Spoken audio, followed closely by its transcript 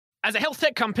As a health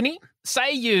tech company,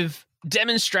 say you've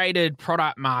demonstrated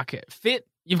product market fit,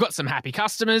 you've got some happy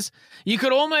customers, you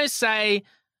could almost say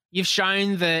you've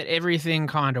shown that everything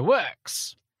kind of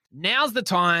works. Now's the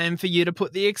time for you to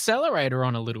put the accelerator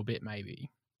on a little bit, maybe.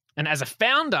 And as a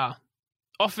founder,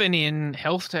 often in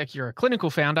health tech, you're a clinical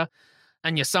founder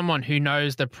and you're someone who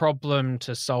knows the problem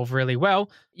to solve really well,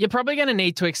 you're probably going to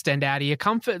need to extend out of your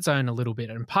comfort zone a little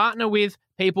bit and partner with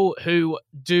people who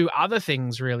do other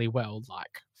things really well,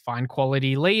 like find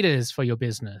quality leaders for your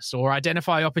business or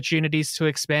identify opportunities to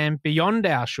expand beyond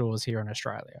our shores here in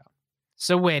Australia.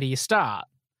 So where do you start?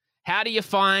 How do you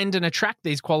find and attract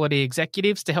these quality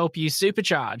executives to help you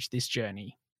supercharge this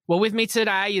journey? Well, with me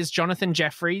today is Jonathan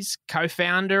Jeffries,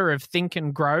 co-founder of Think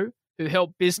and Grow, who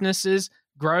help businesses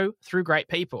grow through great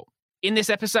people. In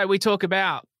this episode, we talk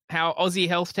about how Aussie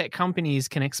health tech companies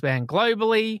can expand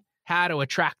globally, how to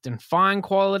attract and find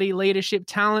quality leadership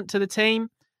talent to the team,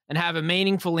 and have a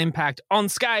meaningful impact on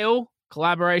scale.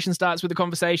 Collaboration starts with the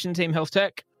conversation, Team Health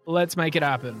Tech. Let's make it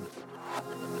happen.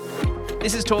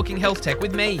 This is Talking Health Tech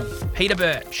with me, Peter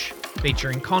Birch,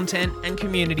 featuring content and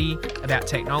community about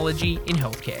technology in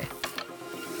healthcare.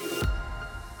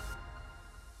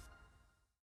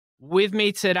 With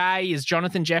me today is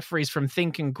Jonathan Jeffries from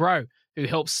Think and Grow, who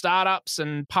helps startups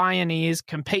and pioneers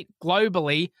compete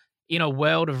globally in a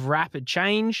world of rapid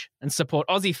change and support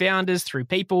Aussie founders through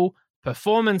people,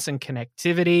 performance and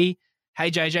connectivity.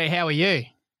 Hey, JJ, how are you?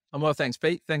 I'm well, thanks,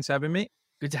 Pete. Thanks for having me.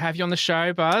 Good to have you on the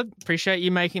show, bud. Appreciate you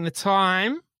making the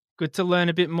time. Good to learn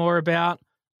a bit more about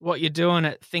what you're doing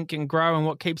at Think and Grow and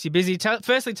what keeps you busy.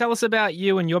 Firstly, tell us about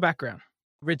you and your background.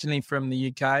 Originally from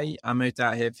the UK, I moved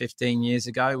out here 15 years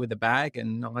ago with a bag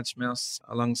and knowledge mouse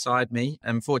alongside me.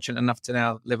 I'm fortunate enough to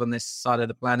now live on this side of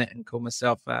the planet and call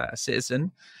myself a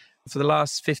citizen. For the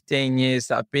last 15 years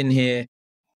that I've been here,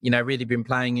 really been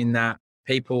playing in that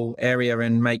people area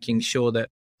and making sure that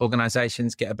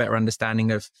organizations get a better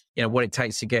understanding of, what it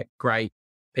takes to get great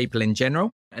people in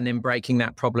general, and then breaking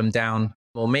that problem down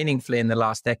more meaningfully in the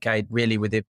last decade, really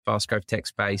with the fast growth tech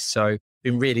space. So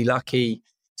been really lucky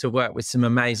to work with some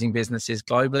amazing businesses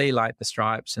globally, like the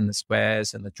Stripes and the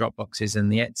Squares and the Dropboxes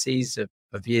and the Etsy's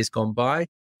of years gone by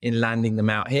in landing them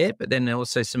out here. But then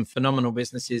also some phenomenal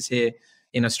businesses here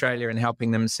in Australia and helping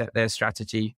them set their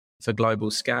strategy for global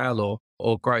scale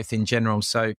or growth in general.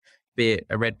 So be it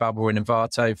a Redbubble or an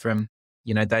Envato from,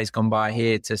 days gone by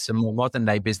here to some more modern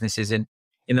day businesses. And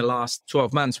in the last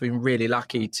 12 months, we've been really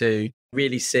lucky to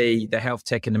really see the health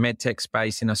tech and the med tech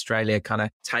space in Australia kind of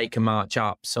take a march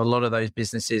up. So a lot of those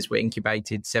businesses were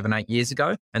incubated 7-8 years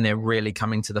ago, and they're really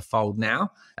coming to the fold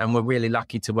now. And we're really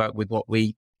lucky to work with what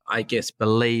we,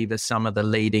 believe are some of the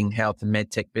leading health and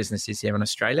med tech businesses here in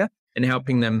Australia, and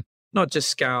helping them not just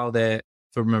scale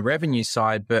from a revenue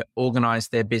side, but organize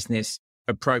their business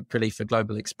appropriately for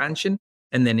global expansion.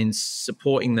 And then in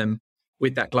supporting them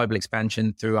with that global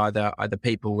expansion through either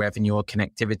people, revenue, or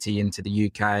connectivity into the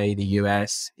UK, the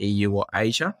US, EU, or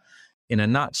Asia. In a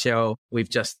nutshell, we've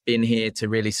just been here to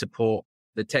really support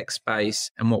the tech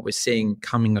space. And what we're seeing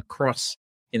coming across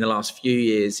in the last few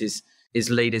years is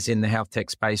leaders in the health tech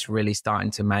space really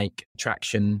starting to make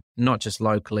traction, not just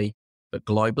locally, but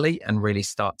globally, and really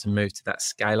start to move to that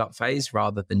scale up phase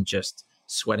rather than just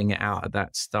sweating it out at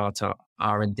that startup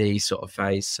R&D sort of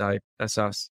phase. So that's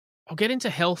us. I'll get into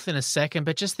health in a second,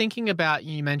 but just thinking about,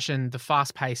 you mentioned the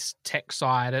fast-paced tech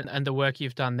side and the work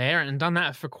you've done there and done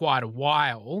that for quite a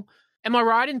while. Am I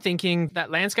right in thinking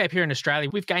that landscape here in Australia,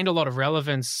 we've gained a lot of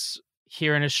relevance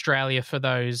here in Australia for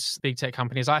those big tech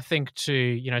companies? I think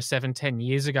to, 7-10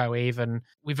 years ago even,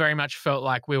 we very much felt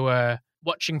like we were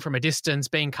watching from a distance,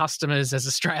 being customers as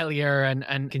Australia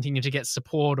and continue to get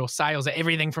support or sales or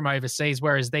everything from overseas.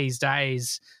 Whereas these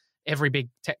days, every big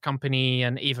tech company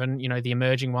and even, the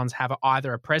emerging ones have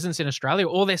either a presence in Australia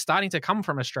or they're starting to come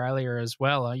from Australia as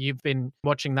well. You've been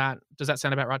watching that. Does that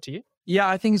sound about right to you? Yeah,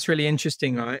 I think it's really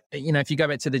interesting, right? If you go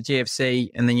back to the GFC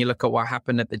and then you look at what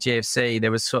happened at the GFC, there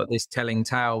was sort of this telling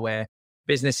tale where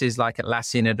businesses like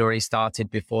Atlassian had already started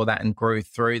before that and grew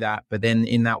through that. But then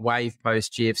in that wave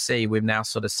post GFC, we've now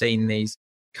sort of seen these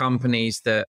companies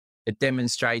that are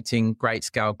demonstrating great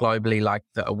scale globally, like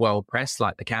that are world press,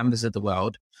 like the Canvas of the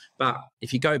world. But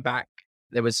if you go back,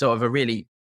 there was sort of a really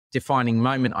defining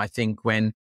moment, I think,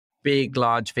 when big,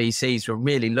 large VCs were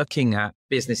really looking at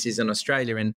businesses in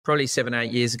Australia. And probably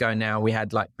 7-8 years ago now, we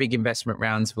had like big investment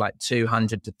rounds of like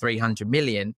 200 to 300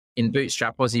 million in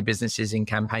bootstrap Aussie businesses in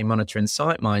Campaign Monitor and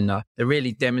SiteMinder that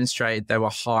really demonstrated there were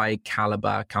high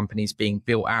caliber companies being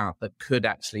built out that could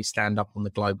actually stand up on the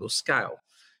global scale.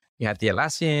 You had the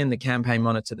Atlassian, the Campaign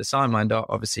Monitor, the SiteMinder,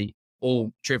 obviously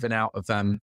all driven out of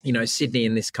Sydney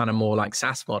in this kind of more like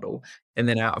SaaS model. And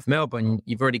then out of Melbourne,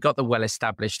 you've already got the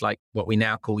well-established, like what we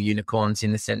now call unicorns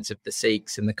in the sense of the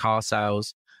Seeks and the car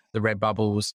sales, the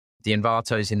Redbubbles, the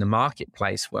Envatos in the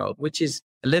marketplace world, which is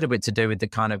a little bit to do with the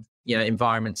kind of,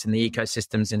 environments and the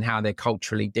ecosystems and how they're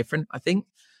culturally different, I think.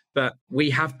 But we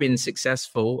have been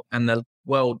successful, and the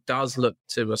world does look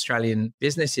to Australian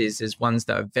businesses as ones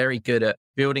that are very good at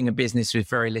building a business with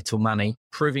very little money,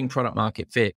 proving product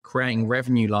market fit, creating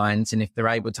revenue lines. And if they're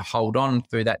able to hold on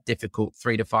through that difficult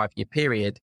 3 to 5 year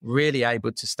period, really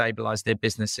able to stabilize their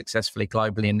business successfully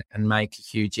globally and make a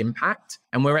huge impact.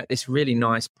 And we're at this really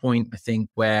nice point, I think,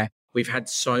 where we've had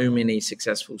so many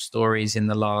successful stories in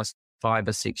the last 5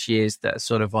 or 6 years that are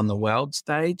sort of on the world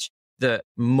stage, that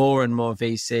more and more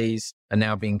VCs are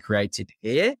now being created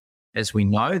here. As we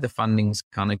know, the funding's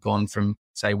kind of gone from,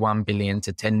 say, 1 billion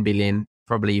to 10 billion,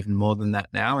 probably even more than that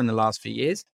now in the last few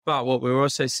years. But what we're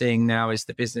also seeing now is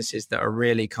the businesses that are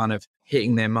really kind of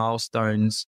hitting their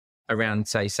milestones around,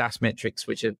 say, SaaS metrics,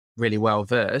 which are really well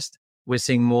versed. We're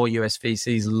seeing more US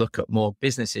VCs look at more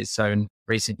businesses. So in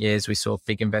recent years, we saw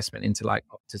big investment into like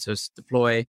Optatus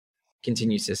Deploy,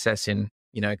 continued success in,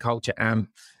 Culture Amp,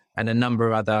 and a number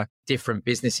of other different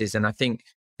businesses. And I think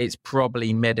it's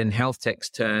probably med and health tech's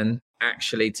turn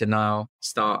actually to now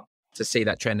start to see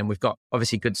that trend. And we've got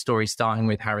obviously good stories starting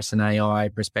with Harrison AI,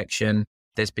 Prospection.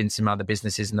 There's been some other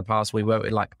businesses in the past. We worked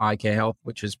with like iCare Health,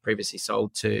 which was previously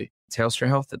sold to Telstra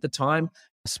Health at the time,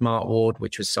 Smart Ward,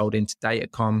 which was sold into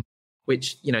Datacom,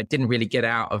 which, didn't really get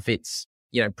out of its,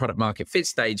 product market fit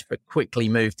stage, but quickly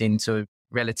moved into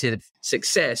relative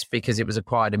success because it was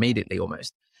acquired immediately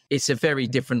almost. It's a very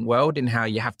different world in how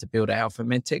you have to build a health and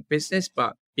medtech business.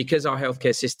 But because our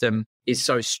healthcare system is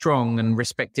so strong and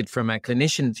respected from a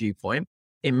clinician viewpoint,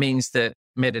 it means that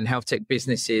med and health tech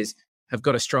businesses have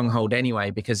got a stronghold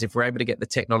anyway, because if we're able to get the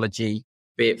technology,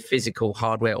 be it physical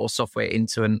hardware or software,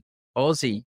 into an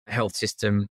Aussie health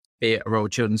system, be it a Royal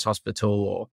Children's Hospital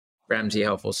or Ramsay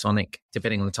Health or Sonic,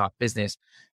 depending on the type of business,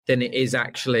 then it is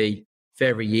actually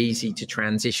very easy to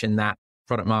transition that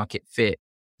product market fit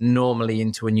normally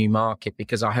into a new market,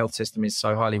 because our health system is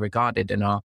so highly regarded and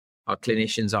our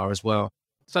clinicians are as well.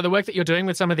 So the work that you're doing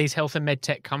with some of these health and med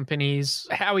tech companies,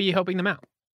 how are you helping them out?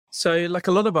 So like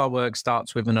a lot of our work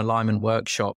starts with an alignment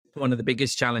workshop. One of the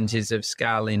biggest challenges of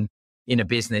scaling in a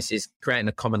business is creating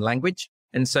a common language.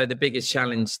 And so the biggest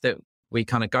challenge that we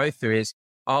kind of go through is,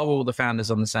 are all the founders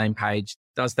on the same page?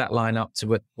 Does that line up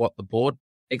to what the board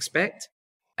expect?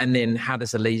 And then how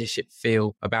does the leadership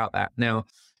feel about that? Now,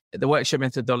 the workshop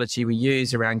methodology we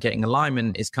use around getting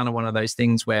alignment is kind of one of those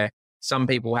things where some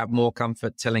people have more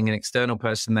comfort telling an external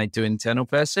person they do internal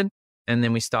person. And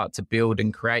then we start to build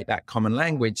and create that common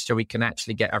language so we can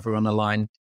actually get everyone aligned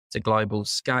to global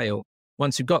scale.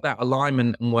 Once we've got that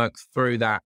alignment and work through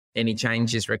that, any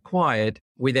changes required,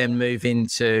 we then move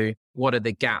into what are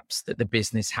the gaps that the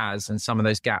business has. And some of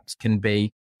those gaps can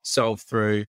be solved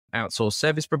through outsourced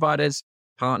service providers,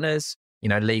 partners,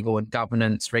 legal and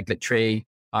governance, regulatory,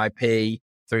 IP,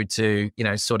 through to,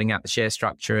 sorting out the share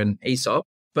structure and ESOP.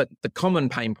 But the common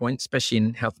pain points, especially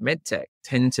in health med tech,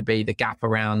 tend to be the gap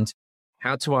around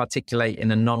how to articulate in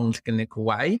a non-clinical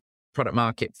way product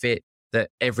market fit that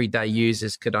everyday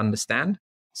users could understand.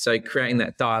 So creating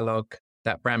that dialogue,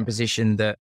 that brand position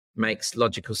that makes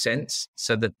logical sense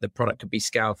so that the product could be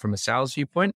scaled from a sales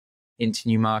viewpoint into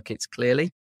new markets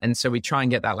clearly. And so we try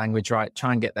and get that language right,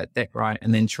 try and get that deck right,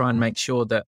 and then try and make sure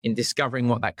that in discovering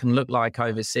what that can look like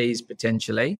overseas,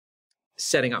 potentially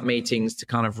setting up meetings to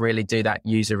kind of really do that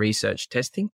user research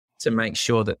testing to make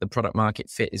sure that the product market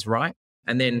fit is right.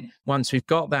 And then once we've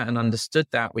got that and understood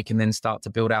that, we can then start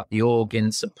to build out the org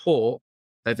in support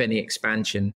of any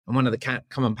expansion. And one of the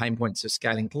common pain points of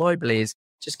scaling globally is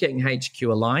just getting HQ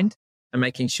aligned and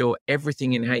making sure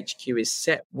everything in HQ is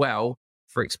set well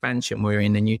for expansion. We're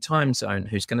in a new time zone.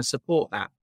 Who's going to support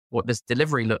that? What does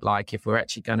delivery look like if we're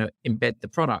actually going to embed the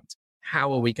product?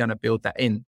 How are we going to build that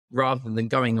in, rather than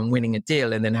going and winning a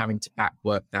deal and then having to back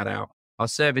work that out? Our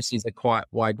services are quite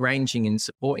wide ranging in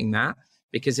supporting that,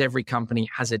 because every company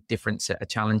has a different set of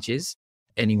challenges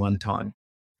at any one time.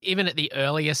 Even at the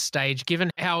earliest stage, given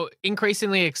how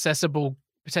increasingly accessible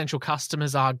potential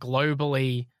customers are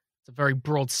globally, it's a very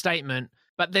broad statement,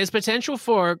 but there's potential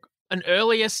for an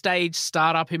earlier stage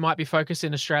startup who might be focused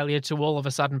in Australia to all of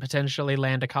a sudden potentially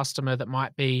land a customer that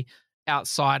might be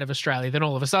outside of Australia. Then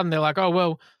all of a sudden they're like,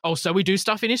 so we do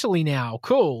stuff in Italy now.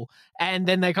 Cool. And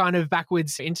then they kind of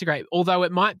backwards integrate, although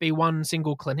it might be one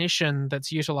single clinician that's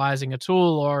utilizing a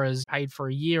tool or is paid for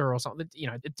a year or something,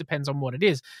 it depends on what it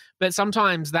is. But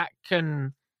sometimes that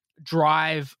can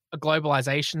drive a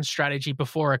globalization strategy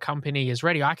before a company is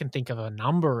ready. I can think of a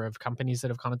number of companies that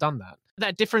have kind of done that.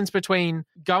 That difference between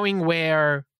going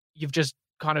where you've just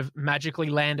kind of magically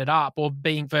landed up or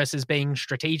being versus being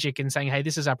strategic and saying, hey,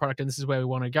 this is our product and this is where we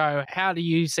want to go. How do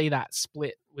you see that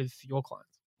split with your clients?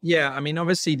 Yeah, I mean,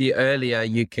 obviously, the earlier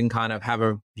you can kind of have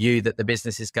a view that the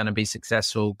business is going to be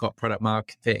successful, got product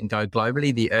market fit and go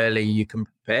globally, the earlier you can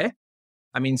prepare.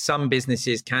 I mean, some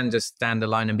businesses can just stand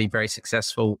alone and be very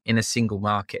successful in a single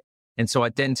market. And so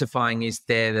identifying is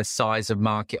there the size of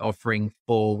market offering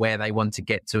for where they want to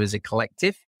get to as a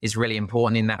collective is really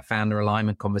important in that founder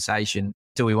alignment conversation.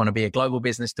 Do we want to be a global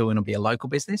business? Do we want to be a local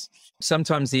business?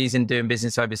 Sometimes the ease in doing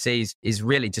business overseas is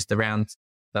really just around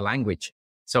the language.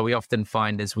 So we often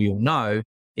find, as we all know,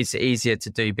 it's easier to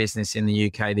do business in the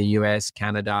UK, the US,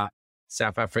 Canada,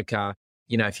 South Africa.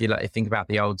 You know, if you think about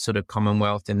the old sort of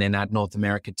Commonwealth and then add North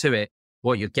America to it,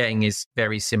 what you're getting is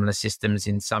very similar systems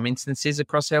in some instances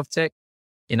across health tech,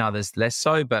 in others less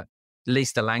so, but at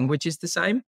least the language is the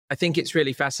same. I think it's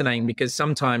really fascinating because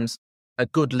sometimes a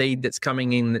good lead that's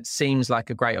coming in that seems like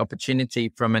a great opportunity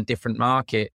from a different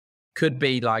market could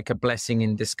be like a blessing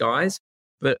in disguise,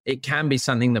 but it can be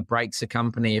something that breaks a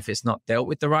company if it's not dealt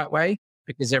with the right way,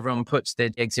 because everyone puts their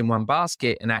eggs in one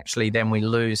basket and actually then we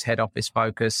lose head office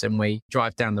focus and we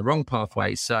drive down the wrong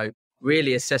pathway. So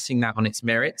really assessing that on its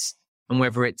merits and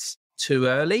whether it's too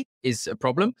early is a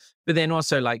problem. But then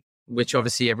also, like, which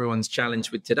obviously everyone's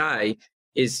challenged with today,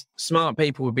 is smart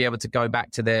people will be able to go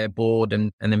back to their board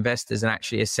and investors and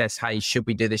actually assess, hey, should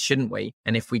we do this? Shouldn't we?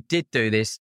 And if we did do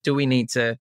this, do we need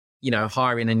to,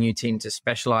 hire in a new team to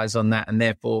specialize on that and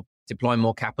therefore deploy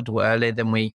more capital earlier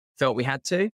than we felt we had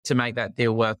to make that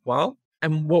deal worthwhile?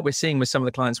 And what we're seeing with some of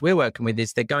the clients we're working with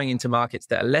is they're going into markets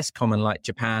that are less common, like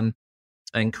Japan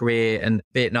and Korea and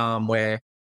Vietnam, where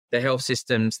the health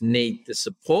systems need the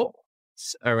support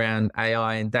around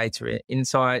AI and data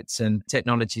insights and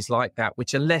technologies like that,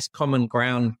 which are less common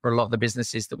ground for a lot of the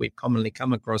businesses that we've commonly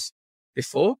come across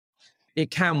before.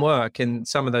 It can work. And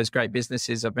some of those great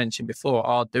businesses I've mentioned before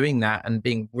are doing that and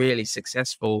being really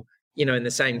successful, in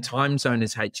the same time zone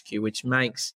as HQ, which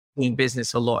makes doing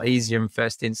business a lot easier in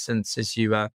first instance as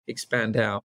you expand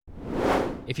out.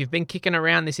 If you've been kicking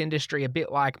around this industry a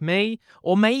bit like me,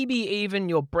 or maybe even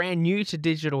you're brand new to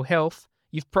digital health,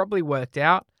 you've probably worked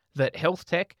out that health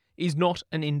tech is not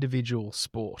an individual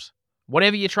sport.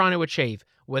 Whatever you're trying to achieve,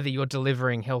 whether you're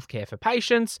delivering healthcare for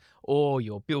patients, or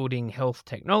you're building health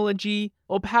technology,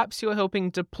 or perhaps you're helping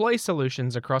deploy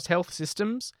solutions across health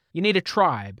systems, you need a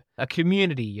tribe, a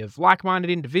community of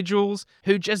like-minded individuals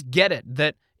who just get it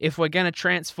that if we're going to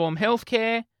transform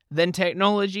healthcare, then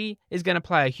technology is going to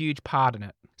play a huge part in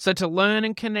it. So to learn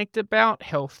and connect about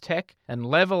health tech and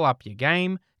level up your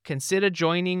game, consider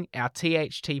joining our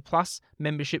THT Plus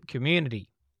membership community.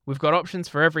 We've got options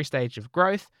for every stage of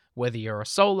growth, whether you're a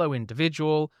solo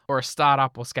individual or a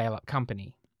startup or scale-up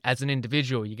company. As an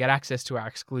individual, you get access to our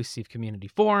exclusive community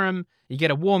forum, you get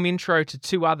a warm intro to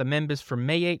 2 other members from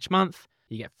me each month,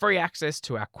 you get free access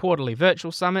to our quarterly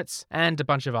virtual summits, and a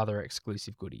bunch of other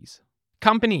exclusive goodies.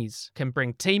 Companies can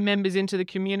bring team members into the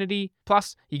community,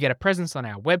 plus you get a presence on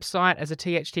our website as a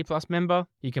THT Plus member.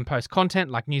 You can post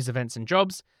content like news, events, and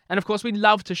jobs. And of course, we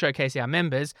love to showcase our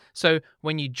members. So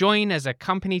when you join as a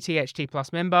company THT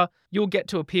Plus member, you'll get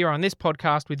to appear on this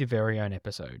podcast with your very own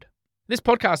episode. This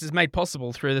podcast is made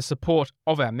possible through the support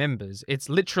of our members. It's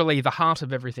literally the heart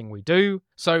of everything we do.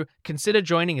 So consider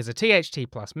joining as a THT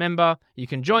Plus member. You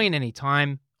can join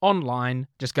anytime. Online,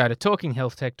 just go to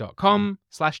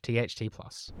talkinghealthtech.com/THT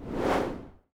Plus.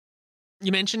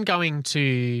 You mentioned going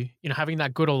to, having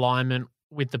that good alignment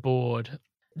with the board.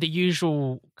 The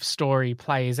usual story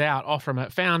plays out off from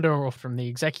a founder or from the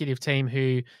executive team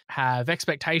who have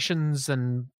expectations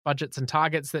and budgets and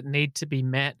targets that need to be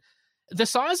met. The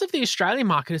size of the Australian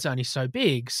market is only so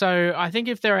big. So I think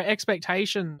if there are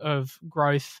expectations of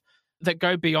growth that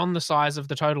go beyond the size of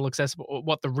the total accessible, or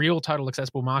what the real total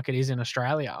accessible market is in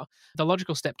Australia, the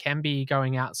logical step can be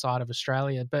going outside of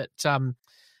Australia. But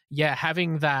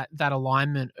having that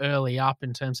alignment early up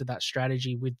in terms of that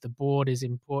strategy with the board is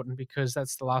important, because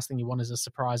that's the last thing you want is a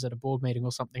surprise at a board meeting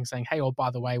or something saying, hey, oh, by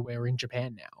the way, we're in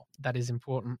Japan now. That is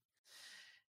important.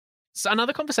 So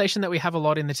another conversation that we have a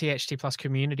lot in the THT Plus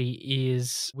community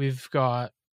is we've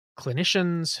got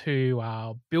clinicians who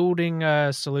are building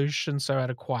a solution, so at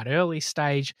a quite early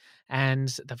stage, and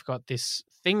they've got this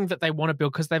thing that they want to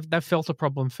build because they've felt a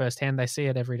problem firsthand. They see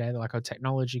it every day. They're like, oh,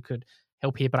 technology could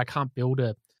help here, but I can't build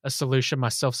a a solution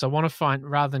myself. So I want to find,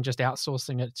 rather than just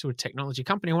outsourcing it to a technology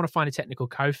company, I want to find a technical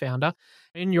co-founder.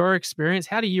 In your experience,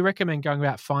 how do you recommend going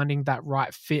about finding that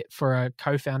right fit for a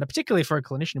co-founder, particularly for a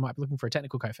clinician who might be looking for a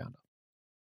technical co-founder?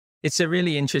 It's a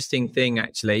really interesting thing,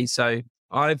 actually. So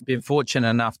I've been fortunate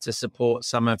enough to support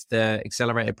some of the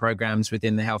accelerator programs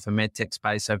within the health and medtech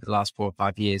space over the last 4 or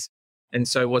 5 years. And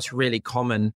so what's really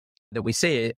common that we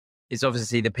see it is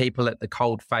obviously the people at the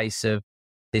cold face of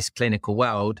this clinical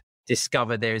world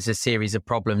discover there is a series of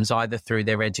problems either through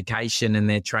their education and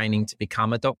their training to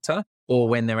become a doctor, or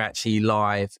when they're actually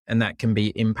live. And that can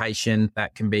be inpatient,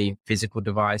 that can be physical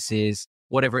devices,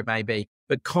 whatever it may be.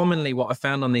 But commonly what I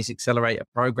found on these accelerator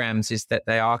programs is that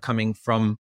they are coming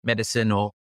from medicine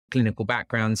or clinical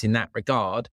backgrounds in that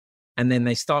regard. And then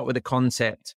they start with a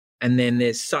concept. And then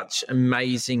there's such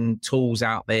amazing tools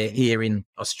out there here in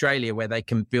Australia where they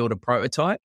can build a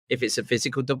prototype, if it's a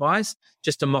physical device,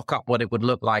 just to mock up what it would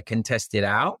look like and test it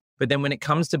out. But then when it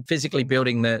comes to physically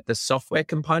building the software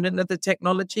component of the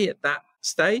technology at that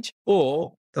stage,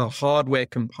 or the hardware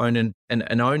component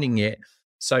and owning it,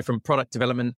 so from product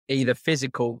development, either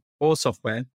physical or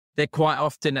software, they're quite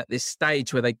often at this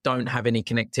stage where they don't have any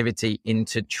connectivity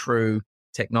into true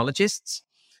technologists.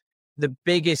 The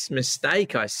biggest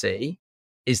mistake I see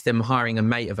is them hiring a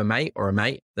mate of a mate or a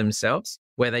mate themselves,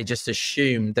 where they just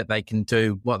assume that they can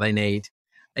do what they need.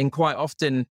 And quite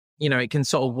often, it can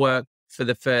sort of work for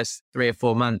the first 3 or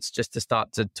 4 months just to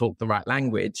start to talk the right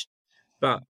language.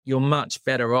 But you're much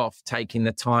better off taking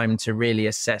the time to really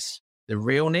assess the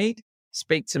real need.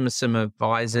 Speak to some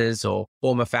advisors or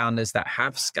former founders that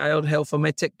have scaled health or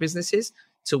medtech businesses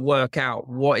to work out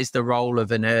what is the role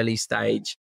of an early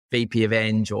stage VP of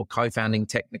Eng or co-founding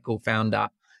technical founder,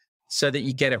 so that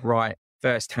you get it right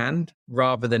firsthand,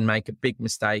 rather than make a big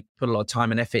mistake, put a lot of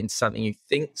time and effort into something you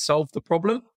think solved the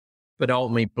problem, but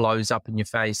ultimately blows up in your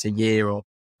face a year or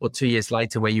 2 years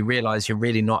later, where you realize you're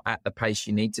really not at the pace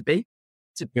you need to be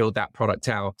to build that product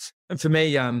out. And for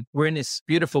me, we're in this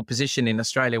beautiful position in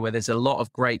Australia where there's a lot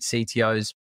of great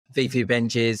CTOs, VP of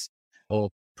Engineers,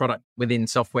 or product within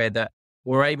software that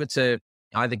were able to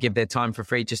either give their time for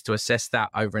free just to assess that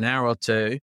over an hour or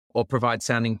two, or provide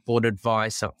sounding board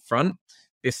advice up front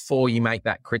before you make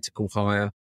that critical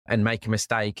hire and make a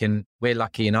mistake. And we're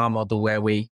lucky in our model where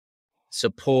we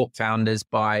support founders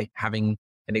by having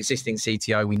an existing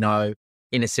CTO we know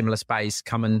in a similar space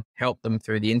come and help them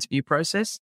through the interview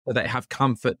process, so they have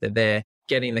comfort that they're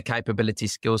getting the capability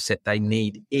skill set they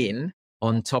need in,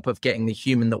 on top of getting the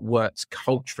human that works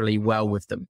culturally well with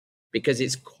them. Because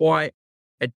it's quite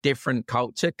a different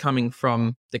culture coming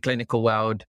from the clinical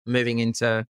world, moving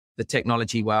into the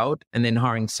technology world, and then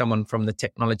hiring someone from the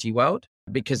technology world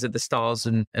because of the styles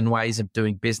and ways of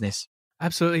doing business.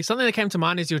 Absolutely. Something that came to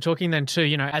mind as you were talking then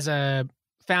too, as a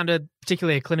founder,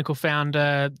 particularly a clinical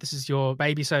founder, this is your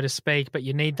baby, so to speak, but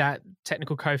you need that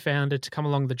technical co-founder to come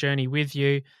along the journey with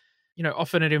you.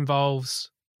 Often it involves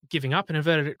giving up, in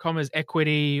inverted commas,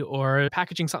 equity, or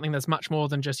packaging something that's much more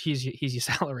than just here's your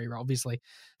salary, obviously.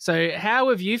 So how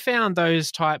have you found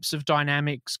those types of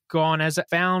dynamics gone as a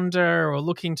founder or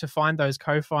looking to find those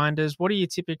co-founders? What do you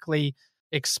typically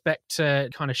expect to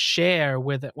kind of share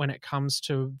with it when it comes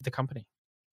to the company?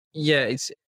 Yeah,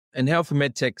 and health and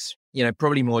medtech's,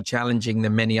 probably more challenging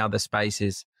than many other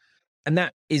spaces. And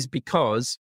that is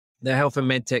because the health and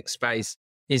medtech space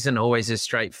isn't always as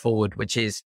straightforward, which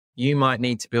is you might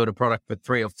need to build a product for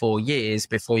 3 or 4 years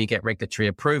before you get regulatory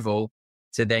approval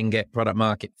to then get product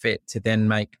market fit to then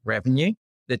make revenue.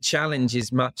 The challenge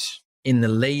is much in the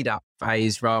lead up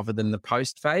phase rather than the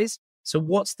post phase. So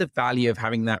what's the value of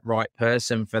having that right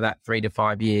person for that 3 to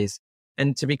 5 years?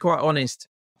 And to be quite honest,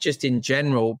 just in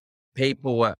general,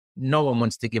 no one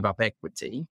wants to give up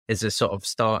equity as a sort of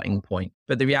starting point.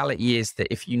 But the reality is that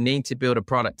if you need to build a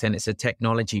product and it's a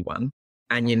technology one,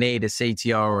 and you need a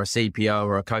CTO or a CPO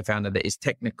or a co-founder that is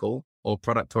technical or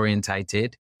product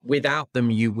orientated, without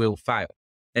them, you will fail.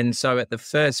 And so at the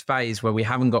first phase where we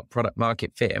haven't got product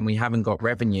market fit and we haven't got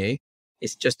revenue,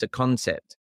 it's just a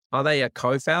concept. Are they a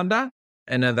co-founder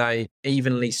and are they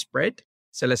evenly spread?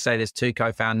 So let's say there's 2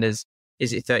 co-founders.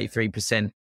 Is it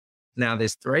 33%? Now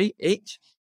there's 3 each?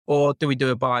 Or do we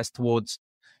do a bias towards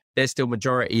there's still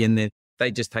majority and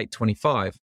they just take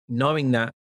 25, knowing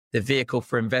that the vehicle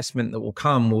for investment that will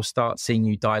come will start seeing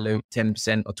you dilute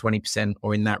 10% or 20%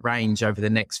 or in that range over the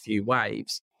next few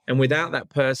waves. And without that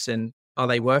person, are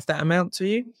they worth that amount to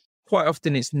you? Quite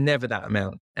often it's never that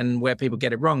amount. And where people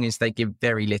get it wrong is they give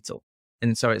very little.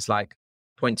 And so it's like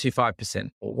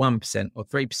 0.25% or 1% or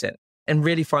 3%. And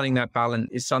really finding that balance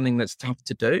is something that's tough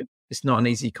to do. It's not an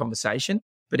easy conversation.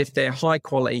 But if they're high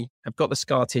quality, have got the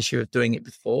scar tissue of doing it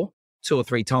before 2 or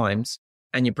 3 times,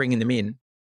 and you're bringing them in,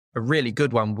 a really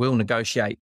good one will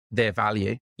negotiate their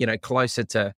value, closer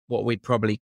to what we'd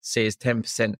probably see as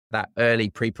 10% that early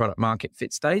pre-product market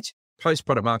fit stage.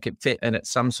 Post-product market fit and at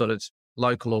some sort of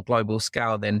local or global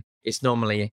scale, then it's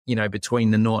normally,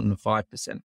 between the 0 and the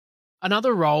 5%.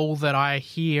 Another role that I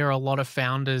hear a lot of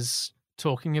founders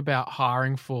talking about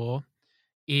hiring for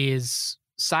is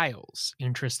sales,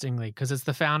 interestingly, because it's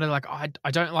the founder like,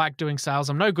 I don't like doing sales.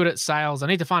 I'm no good at sales. I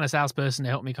need to find a salesperson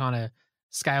to help me kind of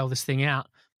scale this thing out.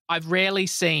 I've rarely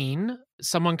seen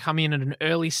someone come in at an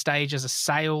early stage as a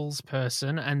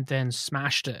salesperson and then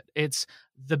smashed it. It's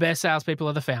the best salespeople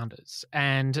are the founders,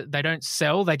 and they don't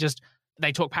sell.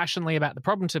 They talk passionately about the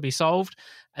problem to be solved,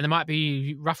 and they might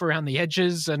be rough around the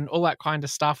edges and all that kind of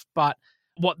stuff. But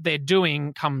what they're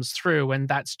doing comes through, and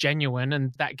that's genuine,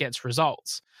 and that gets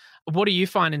results. What do you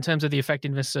find in terms of the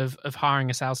effectiveness of hiring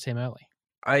a sales team early?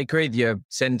 I agree with your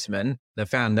sentiment. The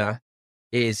founder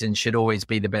is and should always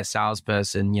be the best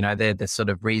salesperson. They're the sort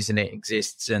of reason it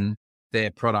exists, and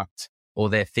their product or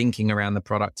their thinking around the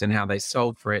product and how they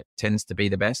solve for it tends to be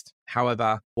the best.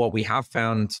 However, what we have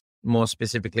found more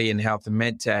specifically in health and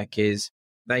med tech is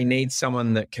they need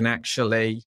someone that can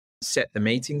actually set the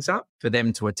meetings up for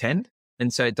them to attend.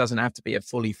 And so it doesn't have to be a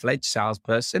fully fledged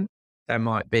salesperson. There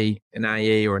might be an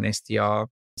AE or an SDR,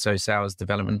 so sales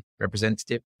development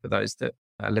representative, for those that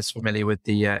are less familiar with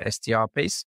the SDR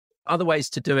piece. Other ways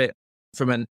to do it from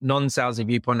a non-salesy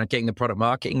viewpoint are getting the product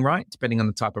marketing right, depending on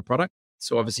the type of product.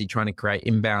 So obviously trying to create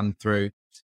inbound through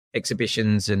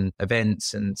exhibitions and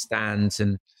events and stands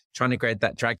and trying to create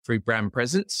that drag through brand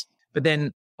presence. But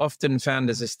then often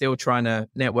founders are still trying to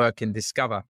network and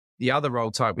discover. The other role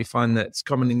type we find that's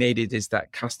commonly needed is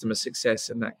that customer success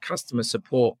and that customer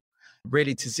support,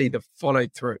 really to see the follow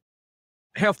through.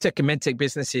 Health tech and medtech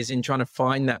businesses, in trying to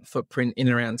find that footprint in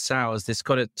and around sales, there's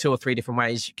got 2 or 3 different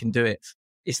ways you can do it.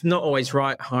 It's not always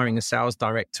right hiring a sales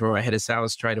director or a head of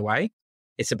sales straight away.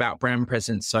 It's about brand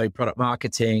presence. So product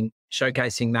marketing,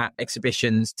 showcasing that,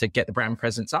 exhibitions to get the brand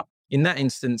presence up. In that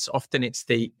instance, often it's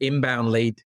the inbound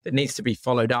lead that needs to be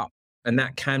followed up. And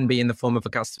that can be in the form of a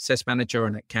customer success manager or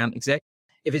an account exec.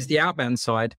 If it's the outbound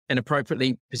side and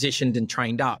appropriately positioned and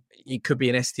trained up, it could be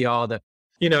an SDR that,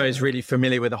 is really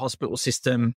familiar with the hospital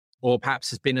system, or perhaps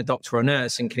has been a doctor or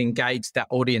nurse and can engage that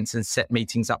audience and set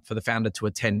meetings up for the founder to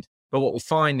attend. But what we'll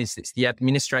find is it's the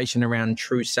administration around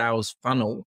true sales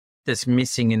funnel that's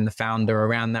missing in the founder,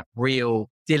 around that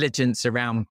real diligence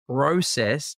around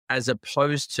process, as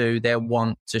opposed to their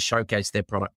want to showcase their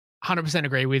product. 100%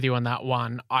 agree with you on that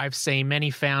one. I've seen many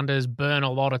founders burn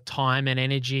a lot of time and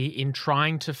energy in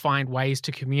trying to find ways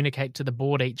to communicate to the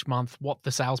board each month what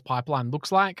the sales pipeline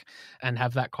looks like and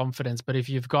have that confidence. But if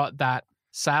you've got that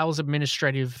sales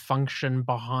administrative function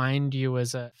behind you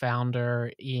as a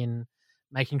founder in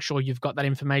making sure you've got that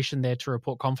information there to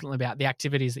report confidently about the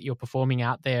activities that you're performing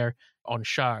out there on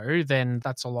show, then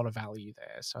that's a lot of value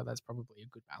there. So that's probably a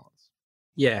good balance.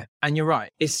 Yeah. And you're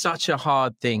right. It's such a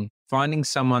hard thing. Finding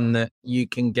someone that you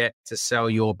can get to sell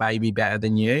your baby better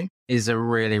than you is a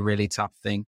really, really tough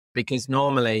thing, because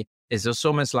normally it's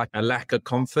almost like a lack of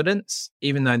confidence.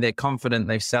 Even though they're confident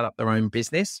they've set up their own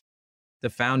business, the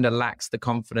founder lacks the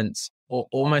confidence, or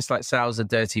almost like sales a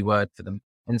dirty word for them.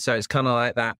 And so it's kind of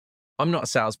like that. I'm not a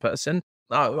salesperson.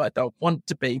 No, I don't want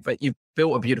to be, but you've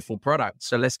built a beautiful product.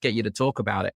 So let's get you to talk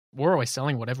about it. We're always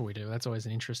selling whatever we do. That's always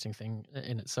an interesting thing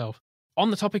in itself. On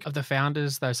the topic of the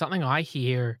founders, though, something I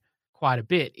hear quite a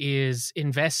bit is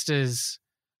investors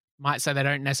might say they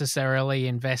don't necessarily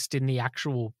invest in the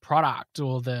actual product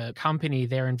or the company.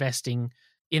 They're investing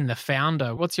in the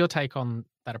founder. What's your take on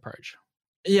that approach?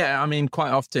 Yeah, I mean,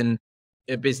 quite often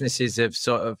businesses have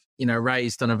sort of,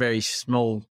 raised on a very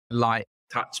small, light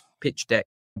touch pitch deck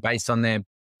based on their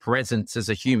presence as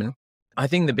a human. I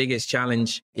think the biggest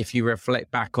challenge, if you reflect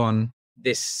back on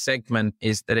this segment,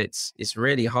 is that it's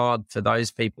really hard for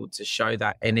those people to show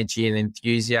that energy and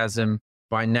enthusiasm.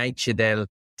 By nature, they'll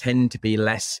tend to be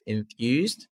less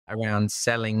enthused around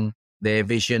selling their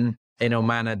vision in a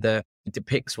manner that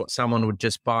depicts what someone would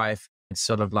just buy. It's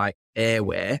sort of like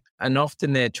airware. And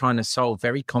often they're trying to solve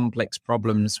very complex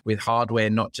problems with hardware,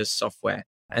 not just software.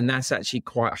 And that's actually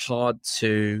quite hard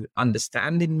to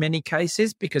understand in many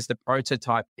cases, because the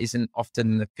prototype isn't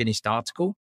often the finished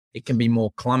article. It can be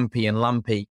more clumpy and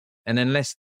lumpy. And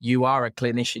unless you are a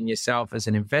clinician yourself as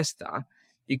an investor,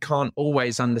 you can't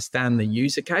always understand the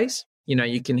user case.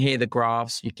 You can hear the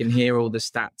graphs, you can hear all the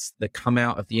stats that come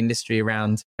out of the industry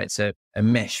around it's a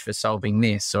mesh for solving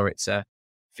this, or it's a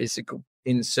physical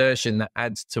insertion that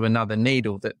adds to another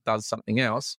needle that does something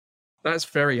else. That's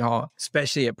very hard,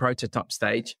 especially at prototype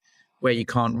stage, where you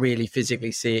can't really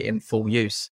physically see it in full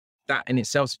use. that in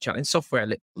itself is a challenge. Software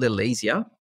a little easier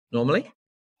normally,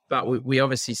 but we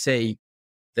obviously see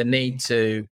the need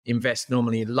to invest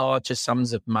normally larger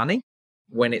sums of money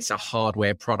when it's a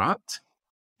hardware product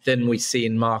than we see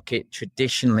in market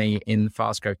traditionally in the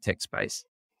fast growth tech space.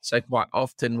 So quite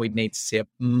often we'd need to see a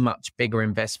much bigger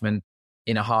investment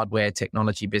in a hardware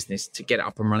technology business to get it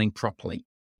up and running properly.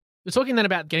 We're talking then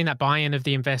about getting that buy-in of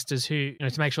the investors who,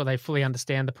 to make sure they fully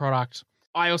understand the product.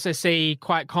 I also see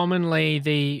quite commonly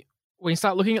when you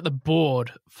start looking at the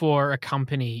board for a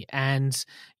company, and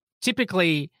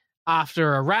typically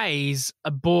after a raise,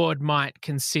 a board might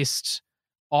consist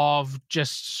of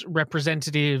just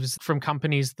representatives from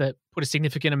companies that put a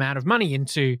significant amount of money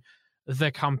into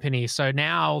the company. So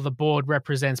now the board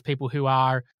represents people who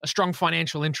are a strong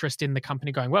financial interest in the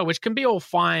company going well, which can be all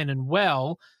fine and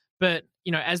well. But,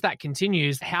 as that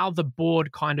continues, how the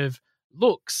board kind of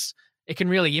looks, it can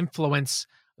really influence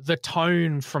the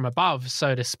tone from above,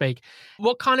 so to speak.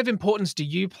 What kind of importance do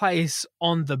you place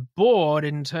on the board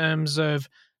in terms of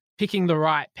picking the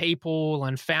right people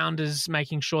and founders,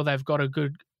 making sure they've got a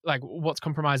good, what's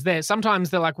compromised there? Sometimes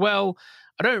they're like, well,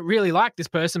 I don't really like this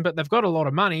person, but they've got a lot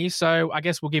of money, so I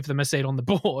guess we'll give them a seat on the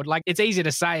board. It's easy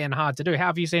to say and hard to do. How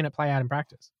have you seen it play out in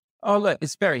practice? Oh, look,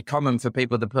 it's very common for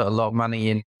people to put a lot of money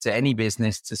into any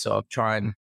business to sort of try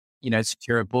and,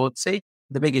 secure a board seat.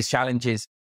 The biggest challenge is,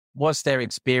 what's their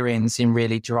experience in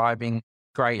really driving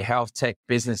great health tech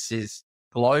businesses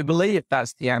globally, if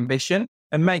that's the ambition,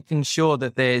 and making sure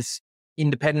that there's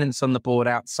independence on the board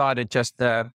outside of just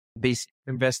the VC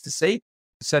investor seat,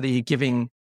 so that you're giving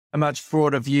a much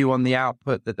broader view on the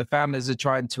output that the founders are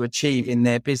trying to achieve in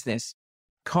their business.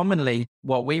 Commonly,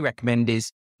 what we recommend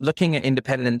is looking at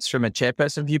independence from a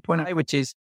chairperson viewpoint, which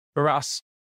is, for us,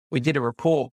 we did a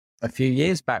report a few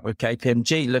years back with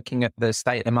KPMG looking at the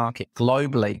state of the market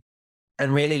globally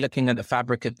and really looking at the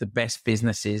fabric of the best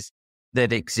businesses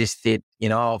that existed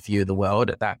in our view of the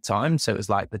world at that time. So it was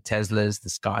like the Teslas, the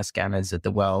Skyscanners of the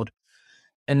world.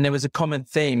 And there was a common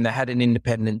theme that had an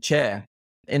independent chair.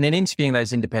 And in interviewing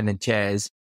those independent chairs,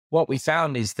 what we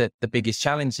found is that the biggest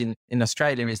challenge in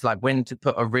Australia is when to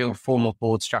put a real formal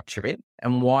board structure in,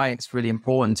 and why it's really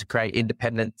important to create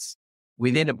independence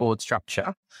within a board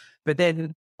structure. But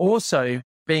then also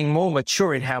being more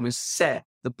mature in how we set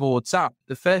the boards up.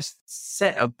 The first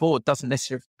set of board doesn't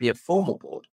necessarily be a formal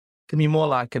board. It can be more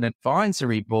like an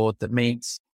advisory board that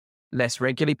meets less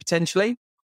regularly potentially,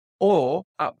 or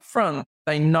up front,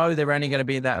 they know they're only going to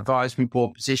be in that advisory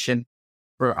board position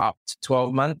for up to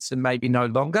 12 months and maybe no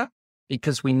longer,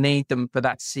 because we need them for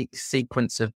that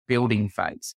sequence of building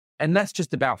phase. And that's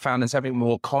just about founders having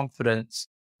more confidence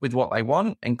with what they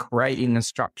want and creating a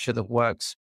structure that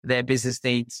works for their business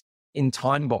needs in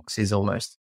time boxes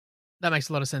almost. That makes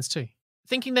a lot of sense too.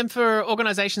 Thinking then for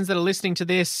organizations that are listening to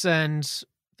this and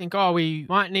think, we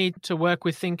might need to work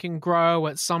with Think and Grow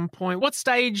at some point. What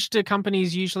stage do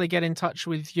companies usually get in touch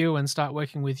with you and start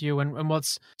working with you? And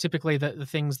what's typically the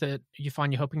things that you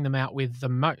find you're helping them out with the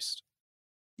most?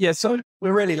 Yeah, so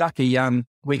we're really lucky.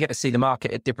 We get to see the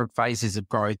market at different phases of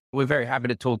growth. We're very happy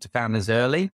to talk to founders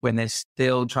early when they're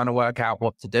still trying to work out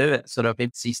what to do at sort of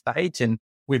infancy stage. And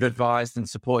we've advised and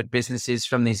supported businesses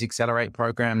from these Accelerate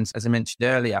programs, as I mentioned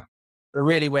earlier. But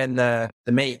really when the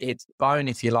meat hits the bone,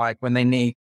 if you like, when they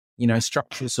need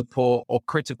structural support or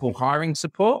critical hiring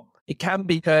support. It can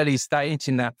be early stage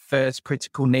in that first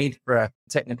critical need for a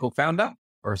technical founder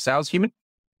or a sales human.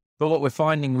 But what we're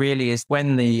finding really is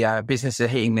when the businesses are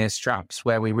hitting their straps,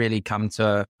 where we really come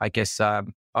to,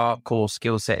 our core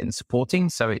skill set in supporting.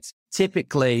 So it's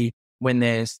typically when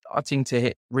they're starting to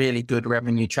hit really good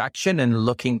revenue traction and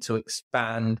looking to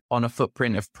expand on a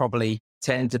footprint of probably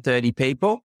 10 to 30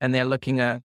 people. And they're looking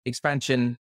at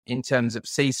expansion in terms of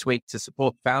C-suite to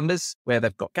support founders where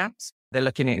they've got gaps. They're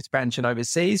looking at expansion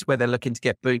overseas where they're looking to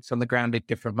get boots on the ground in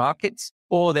different markets,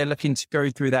 or they're looking to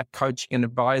go through that coaching and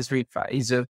advisory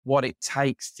phase of what it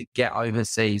takes to get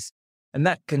overseas. And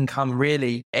that can come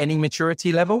really any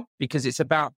maturity level, because it's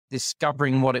about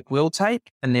discovering what it will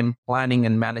take and then planning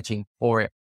and managing for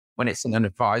it when it's in an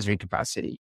advisory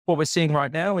capacity. What we're seeing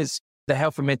right now is the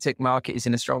health and medtech market is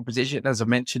in a strong position, as I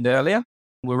mentioned earlier.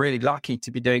 We're really lucky to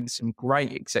be doing some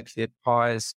great executive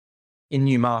hires in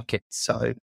new markets.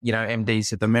 So,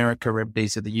 MDs of America,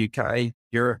 MDs of the UK,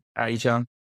 Europe, Asia,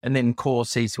 and then core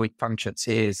C-suite functions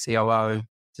here, COO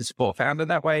to support founder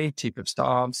that way, chief of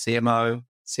staff, CMO,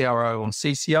 CRO, or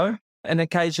CCO. And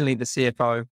occasionally the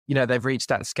CFO, they've reached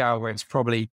that scale where it's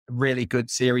probably a really good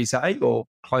Series A or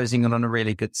closing on a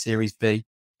really good Series B.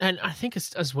 And I think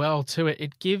as well too,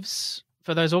 it gives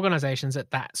for those organizations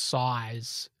at that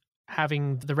size,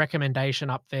 having the recommendation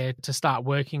up there to start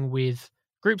working with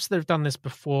groups that have done this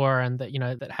before and that,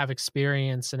 that have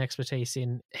experience and expertise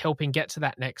in helping get to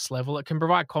that next level, it can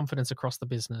provide confidence across the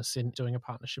business in doing a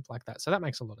partnership like that. So that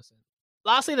makes a lot of sense.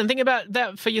 Lastly, then, think about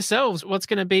that for yourselves. What's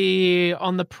going to be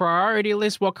on the priority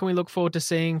list? What can we look forward to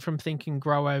seeing from Think and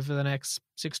Grow over the next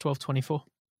 6, 12, 24?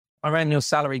 Our annual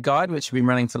salary guide, which we've been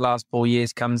running for the last 4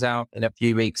 years, comes out in a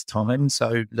few weeks' time.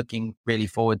 So looking really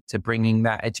forward to bringing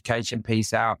that education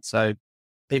piece out so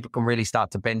people can really start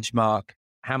to benchmark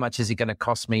how much is it going to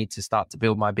cost me to start to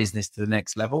build my business to the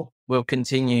next level. We'll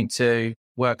continue to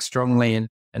work strongly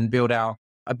and build out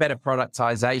a better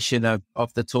productization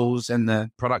of the tools and the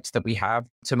products that we have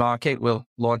to market. We'll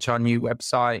launch our new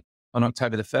website on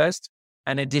October the 1st.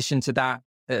 In addition to that,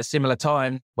 at a similar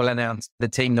time, we'll announce the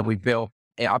team that we've built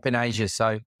up in Asia.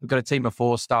 So we've got a team of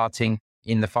 4 starting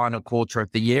in the final quarter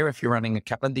of the year if you're running a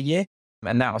calendar year.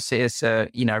 And that will see us,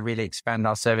 really expand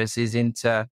our services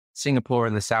into Singapore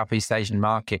and the Southeast Asian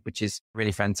market, which is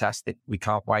really fantastic. We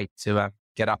can't wait to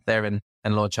get up there and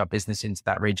launch our business into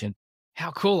that region.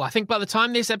 How cool. I think by the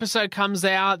time this episode comes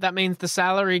out, that means the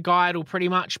salary guide will pretty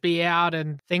much be out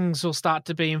and things will start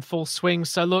to be in full swing.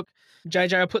 So look,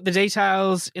 JJ, I'll put the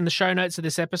details in the show notes of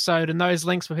this episode and those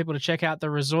links for people to check out the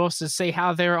resources, see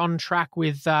how they're on track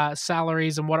with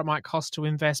salaries and what it might cost to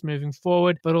invest moving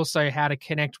forward, but also how to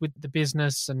connect with the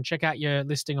business and check out your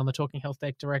listing on the Talking Health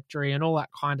Tech directory and all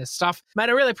that kind of stuff. Mate,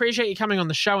 I really appreciate you coming on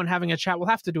the show and having a chat. We'll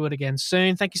have to do it again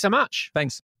soon. Thank you so much.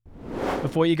 Thanks.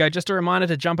 Before you go, just a reminder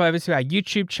to jump over to our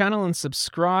YouTube channel and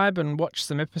subscribe and watch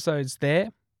some episodes there.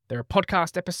 There are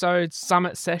podcast episodes,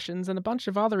 summit sessions, and a bunch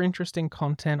of other interesting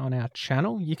content on our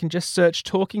channel. You can just search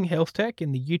Talking Health Tech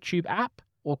in the YouTube app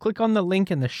or click on the link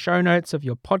in the show notes of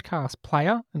your podcast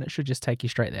player and it should just take you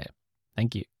straight there.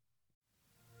 Thank you.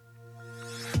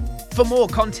 For more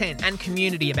content and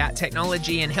community about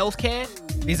technology and healthcare,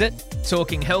 visit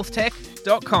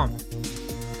talkinghealthtech.com.